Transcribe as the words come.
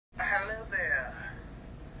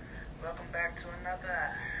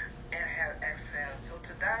another Inhale Exhale. So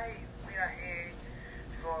today we are here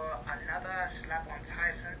for another Slap on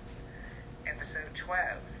Titan, episode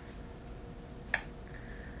 12.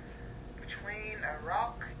 Between a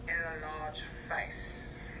rock and a large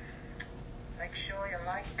face. Make sure you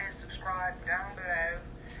like and subscribe down below.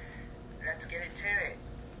 Let's get into it.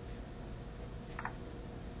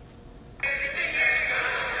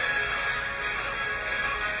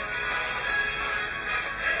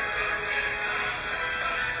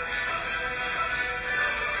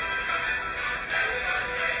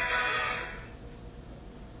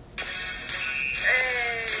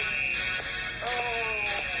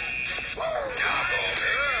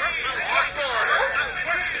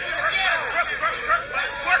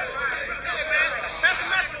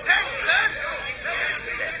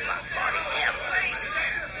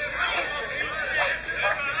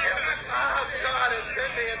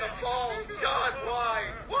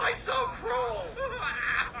 So cruel.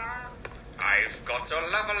 I've got a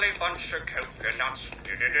lovely bunch of coconuts.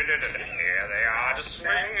 Here they are, just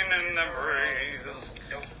swinging in the breeze.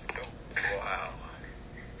 Wow,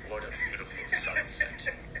 what a beautiful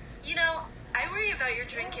sunset. You know, I worry about your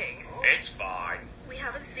drinking. It's fine. We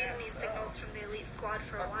haven't seen any signals from the elite squad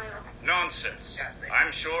for a while. Nonsense.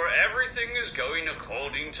 I'm sure everything is going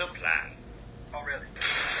according to plan. Oh, really?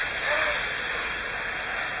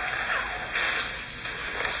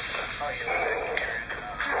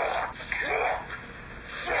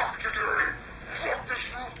 Fuck today! Fuck this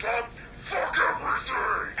rooftop! Fuck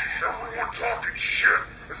everything! Everyone talking shit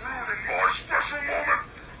and ruining my special moment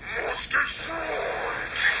must destroy!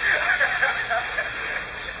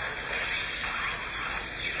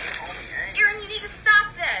 Aaron, you need to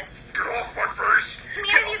stop this. Get off my face!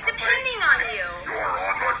 Humanity is depending on you. You're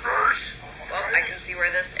on my face! Well, I can see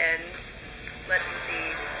where this ends. Let's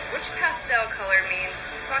see. Which pastel color means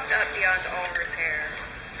fucked up beyond all repair?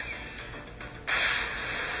 I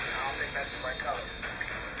don't think that's the right color.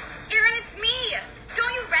 Aaron, it's me!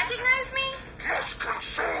 Don't you recognize me? Must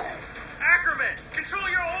consume! Ackerman, control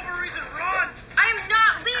your ovaries and run! I am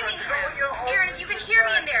not leaving Control your him! Aaron, if you can hear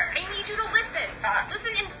me in there, I need you to listen.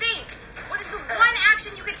 Listen and think. What is the one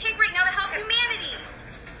action you could take right now to help humanity?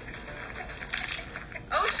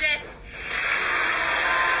 Oh, shit.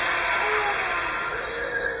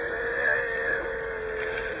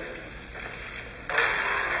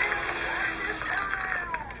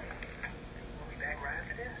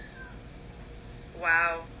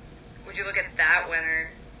 Wow. Would you look at that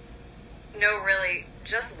winner? No, really.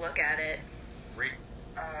 Just look at it.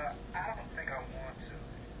 I don't think I want to.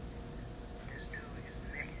 This dude is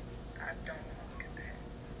naked. I don't want to look at that.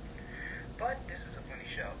 But this is a funny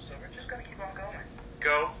show, so we're just gonna keep on going.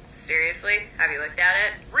 Go. Seriously? Have you looked at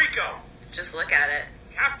it? Rico! Just look at it.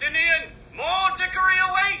 Captain Ian, more dickery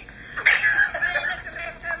awaits! Man, that's the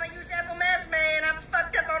last time I used Apple Maps, man. I was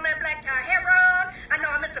fucked up on that black tie heron. I know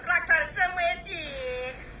I missed a black tie somewhere,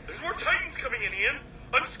 shit. There's more Titans coming in, Ian.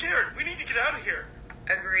 I'm scared. We need to get out of here.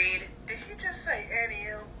 Agreed. Did he just say Annie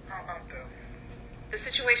Hill? I'm through. The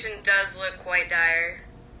situation does look quite dire.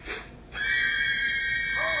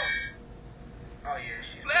 Oh yeah,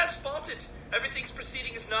 she's... Flare spotted. Everything's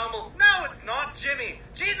proceeding as normal. No, it's not, Jimmy.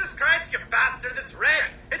 Jesus Christ, you bastard, it's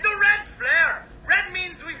red. It's a red flare. Red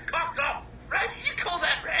means we've cocked up. Red? You call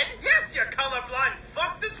that red? Yes, you colorblind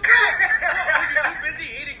fuck. This red. What, were you too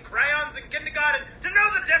busy eating crayons in kindergarten to know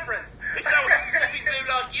the difference? At least I wasn't sniffing glue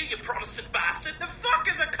like you Protestant bastard. The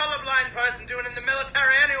fuck is a colorblind person doing in the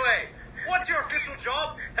military anyway? What's your official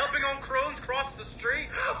job? Helping on crones cross the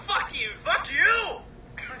street? Fuck you. Fuck you.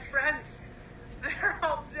 My friends, they're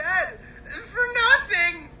all dead. For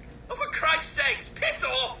nothing. Oh, for Christ's sakes, piss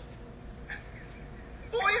off.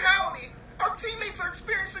 Boy, howdy! Our teammates are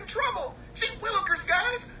experiencing trouble! Gee willikers,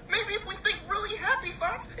 guys! Maybe if we think really happy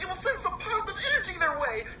thoughts, it will send some positive energy their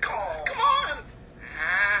way! Come on!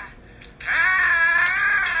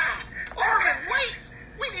 Armin, wait!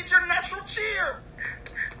 We need your natural cheer!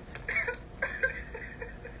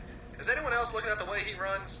 Is anyone else looking at the way he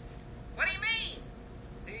runs? What do you mean?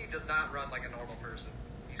 He does not run like a normal person.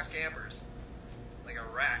 He scampers. Like a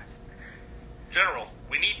rat. General,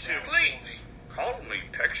 we need to... Please, call me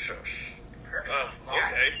Pixis.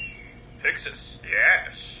 Okay. Pixis,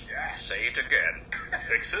 yes. Yeah. Say it again.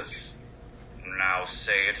 Pixis? Now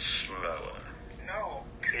say it slower. No.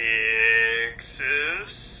 Pixis?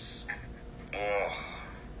 Oh,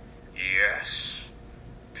 yes.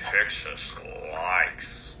 Pixis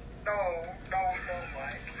likes. No,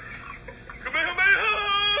 Mike. Kamehameha!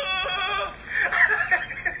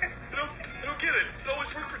 I don't get it. It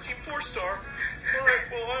always worked for Team 4-Star. Alright,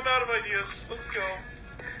 well, I'm out of ideas. Let's go.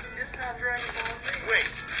 It's not Dragon Ball Z. Wait.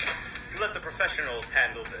 let the professionals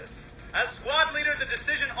handle this. As squad leader, the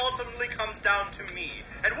decision ultimately comes down to me,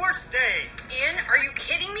 and we're staying. Ian, are you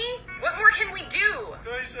kidding me? What more can we do?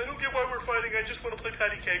 Guys, I don't get why we're fighting. I just want to play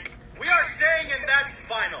patty cake. We are staying, and that's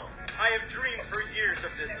final. I have dreamed for years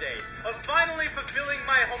of this day, of finally fulfilling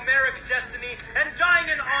my Homeric destiny and dying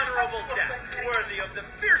an honorable death, worthy of the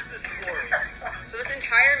fiercest warrior. So this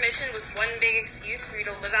entire mission was one big excuse for you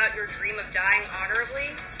to live out your dream of dying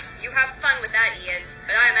honorably? You have fun with that, Ian,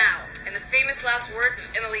 but I'm out. In the famous last words of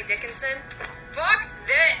Emily Dickinson, fuck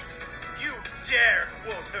this! You dare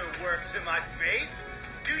quote her work to my face?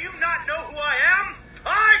 Do you not know who I am?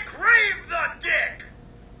 I crave the dick!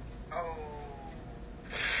 Oh.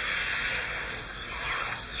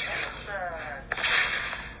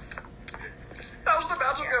 How's the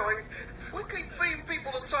battle going? We keep feeding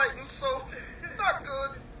people to Titans, so not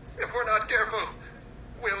good. If we're not careful,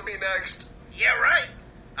 we'll be next. Yeah, right.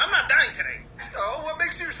 I'm not dying today. Oh, what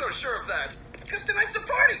makes you so sure of that? Because tonight's a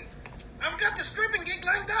party. I've got the stripping gig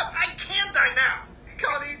lined up. I can't die now.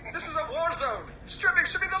 Connie, this is a war zone. Stripping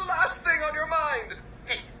should be the last thing on your mind.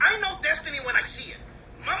 Hey, I know destiny when I see it.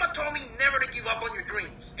 Mama told me never to give up on your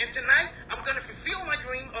dreams. And tonight, I'm going to fulfill my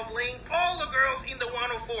dream of laying all the girls in the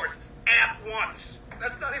 104th at once.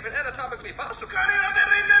 That's not even anatomically possible. Connie, no te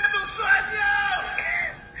rindas tu sueño!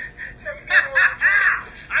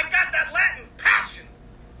 I got that Latin passion.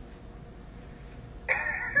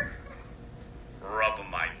 Rub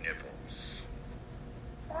my nipples.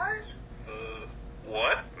 What?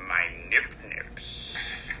 What? My nips.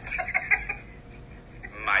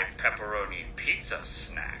 My pepperoni pizza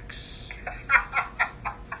snacks.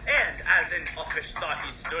 And as in offish thought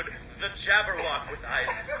he stood, the Jabberwock with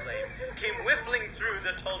eyes of flame came whiffling through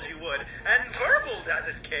the tulgey wood and burbled as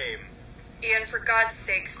it came. Ian, for God's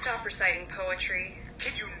sake, stop reciting poetry.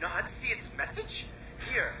 Can you not see its message?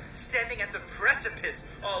 Here, standing at the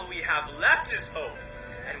precipice, all we have left is hope.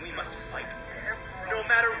 And we must fight for it, no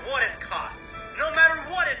matter what it costs, no matter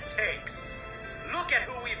what it takes. Look at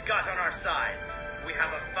who we've got on our side. We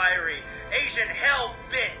have a fiery Asian hell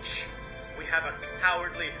bitch. We have a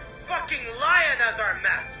cowardly fucking lion as our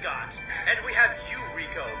mascot. And we have you,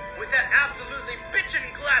 Rico, with that absolutely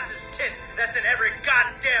bitchin' glasses tint that's in every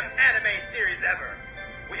goddamn anime series ever.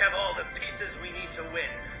 We have all the pieces we need to win.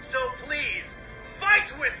 So please,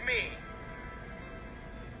 fight with me!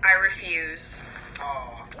 I refuse.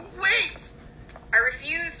 Oh. Wait! I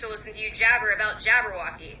refuse to listen to you jabber about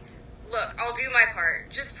Jabberwocky. Look, I'll do my part.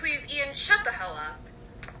 Just please, Ian, shut the hell up.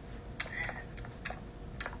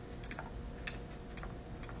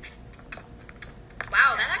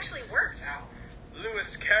 Wow, that actually worked.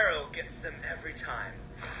 Lewis Carroll gets them every time.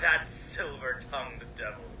 That silver-tongued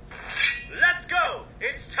devil. Let's go!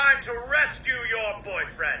 It's time to rescue your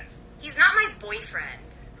boyfriend. He's not my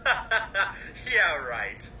boyfriend. Yeah,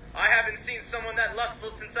 right. I haven't seen someone that lustful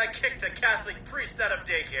since I kicked a Catholic priest out of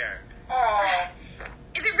daycare. Oh.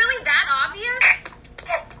 Is it really that obvious?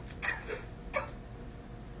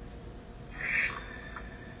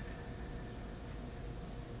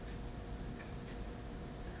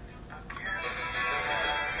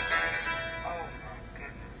 Oh my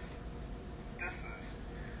goodness.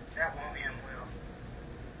 That won't end well.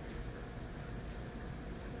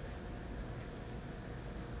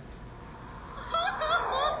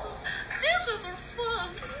 Dishes are fun.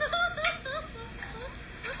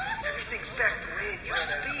 Everything's back the way it used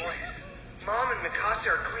to be. Mom and Mikasa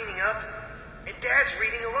are cleaning up, and Dad's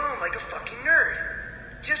reading alone like a fucking nerd.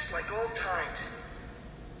 Just like old times.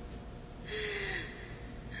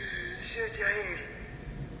 So tired.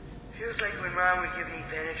 Feels like when Mom would give me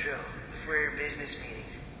Benadryl before her business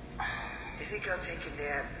meetings. I think I'll take a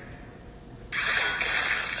nap.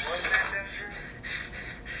 Was that true?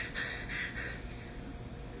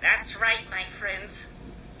 That's right, my friends.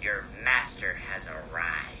 Your master has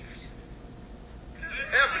arrived.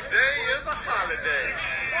 Every day is a holiday.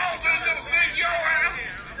 Walls ain't gonna save your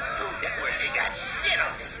ass. Food Network ain't got shit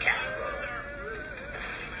on this casserole.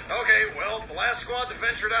 Okay, well, the last squad that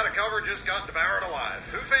ventured out of cover just got devoured alive.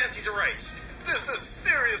 Who fancies a race? This is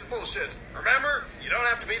serious bullshit. Remember, you don't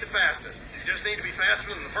have to be the fastest. You just need to be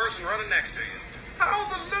faster than the person running next to you. How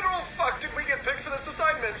the literal fuck did we get picked for this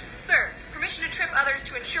assignment? Sir, permission to trip others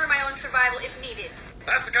to ensure my own survival if needed.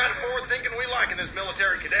 That's the kind of forward thinking we like in this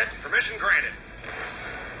military cadet. Permission granted.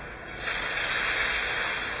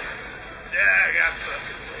 Yeah, I got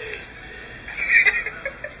fucking wasted.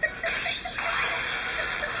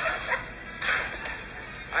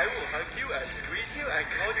 I will hug you and squeeze you and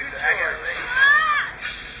call you George.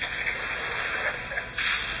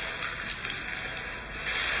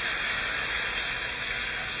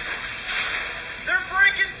 They're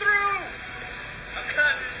breaking through! I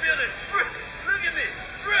can't feel it.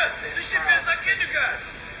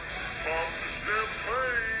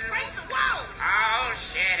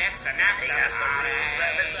 They got some room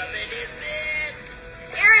service up in this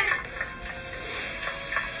bitch. Aaron!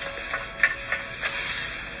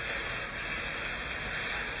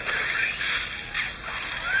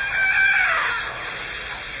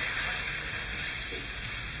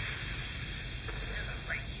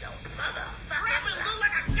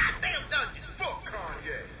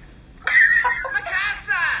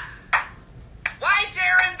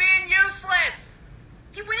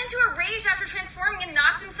 After transforming and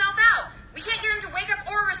knocked himself out. We can't get him to wake up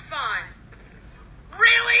or respond.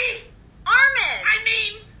 Really? Armin! I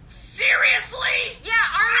mean, seriously? Yeah,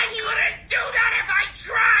 Armin, I couldn't do that if I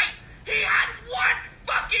tried! He had one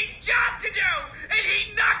fucking job to do, and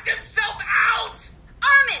he knocked himself out!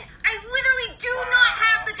 Armin, I literally do not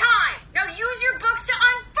have the time! Now use your books to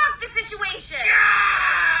unfuck the situation!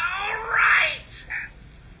 Alright!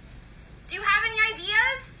 Do you have any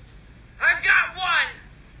ideas? I've got one!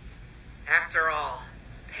 After all,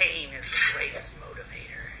 pain is the greatest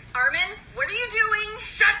motivator. Armin, what are you doing?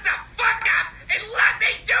 Shut the fuck up and let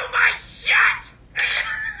me do my shit!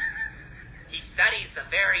 He studies the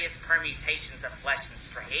various permutations of flesh and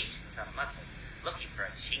striations of muscle, looking for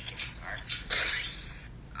a chink in his armor.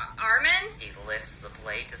 Armin? He lifts the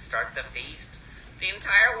blade to start the feast. The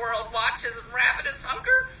entire world watches in ravenous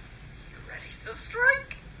hunger. He readies to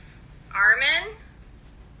strike. Armin?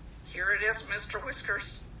 Here it is, Mr.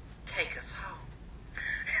 Whiskers. Take us home.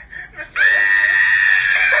 Mr.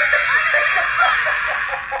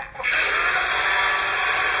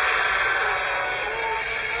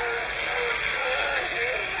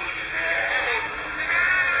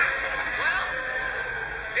 Well,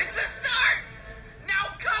 it's a start. Now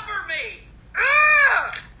cover me.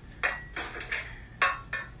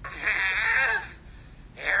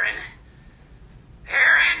 Aaron.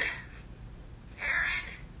 Aaron. Aaron.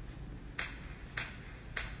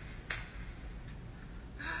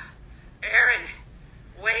 Aaron,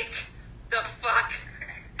 wake the fuck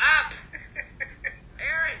up!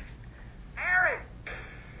 Aaron! Aaron!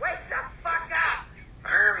 Wake the fuck up!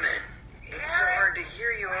 Armin, it's so hard to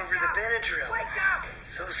hear you over the Benadryl. Wake up!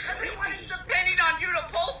 So sleepy. Depending on you to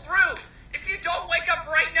pull through. If you don't wake up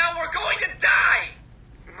right now, we're going to die.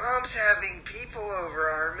 Mom's having people over,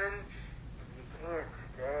 Armin. We can't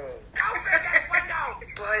stay. Open this window!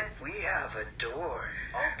 But we have a door.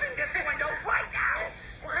 Open this window right now!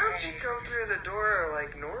 Why don't you come through the door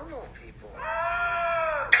like normal people?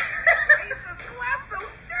 Jesus, glass so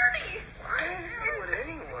sturdy! Why would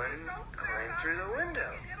anyone climb through the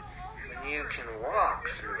window when you can walk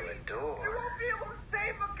through a You door? won't be able to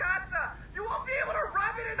save Mikasa! You won't be able to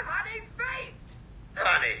rub it in Honey's face!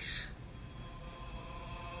 Honeys.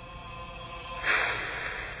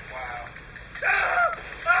 Wow.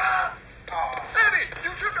 Eddie, you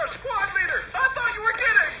tripped our squad leader! I thought you were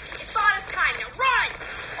kidding! It's bonus time, now run!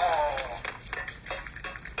 Oh.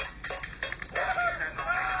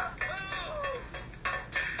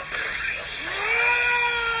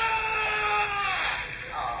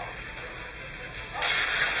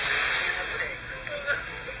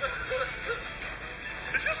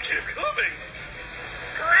 It just kept coming!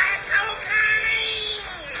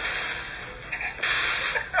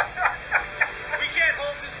 We can't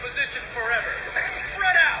hold this position forever.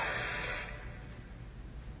 Spread out!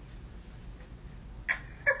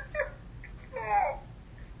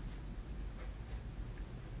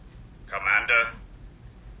 Commander,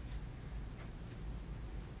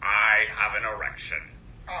 I have an erection.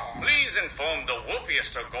 Please inform the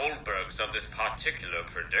whoopiest of Goldbergs of this particular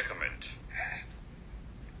predicament.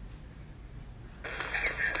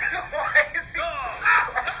 Why is he...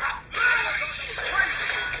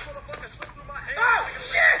 Motherfucker slipped through my hands. Oh,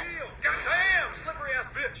 shit! Goddamn, slippery ass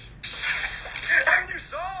bitch. When you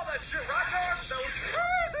saw that shit right there, that was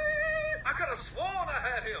crazy. I could have sworn I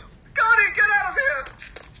had him. Gotti, get out of here!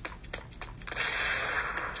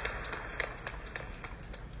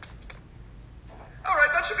 All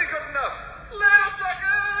right, that should be good enough. Little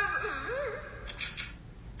suckers.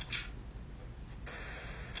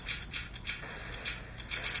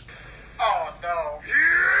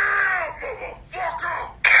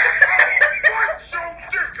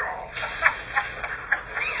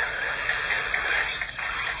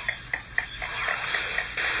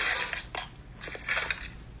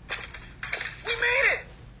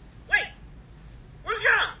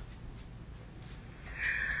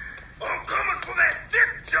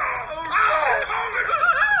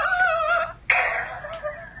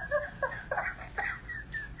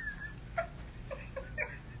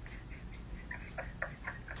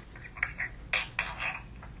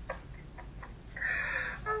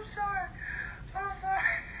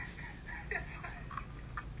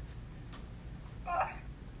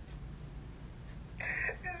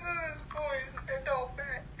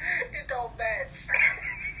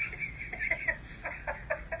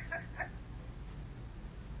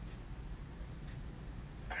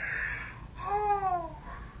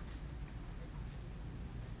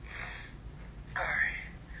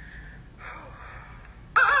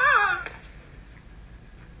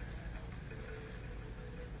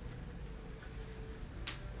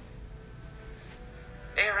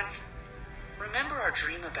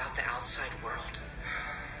 outside world.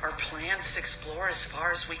 Our plans to explore as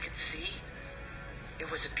far as we could see. It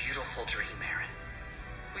was a beautiful dream, Aaron.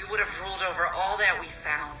 We would have ruled over all that we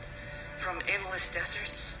found, from endless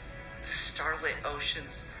deserts to starlit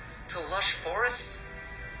oceans to lush forests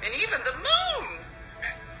and even the moon,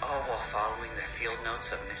 all while following the field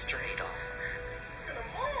notes of Mr. Adolf.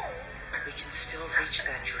 We can still reach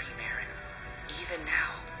that dream, Aaron, even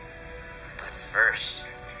now. But first,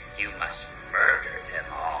 you must murder them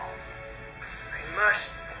all. I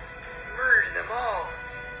must murder them all.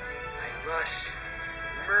 I must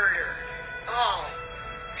murder all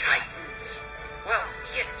Titans. Well,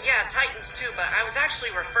 yeah, Titans too, but I was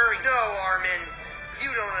actually referring... No, Armin, you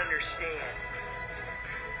don't understand.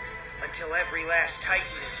 Until every last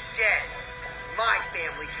Titan is dead, my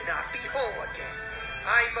family cannot be whole again.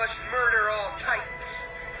 I must murder all Titans.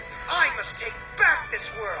 I must take back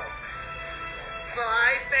this world.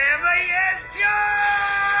 My family is pure!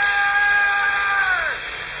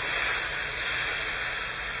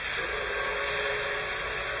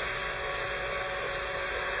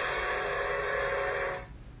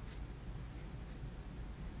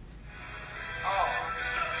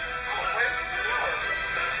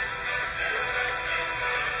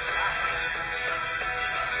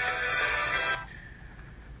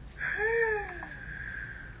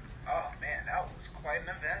 Oh man, that was quite an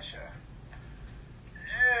adventure.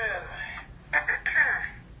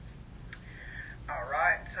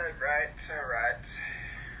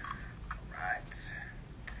 Alright.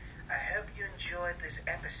 I hope you enjoyed this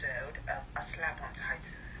episode of A Slap on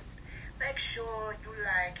Titan. Make sure you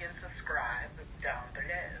like and subscribe down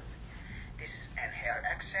below. This is Angel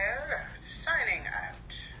XL signing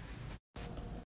out.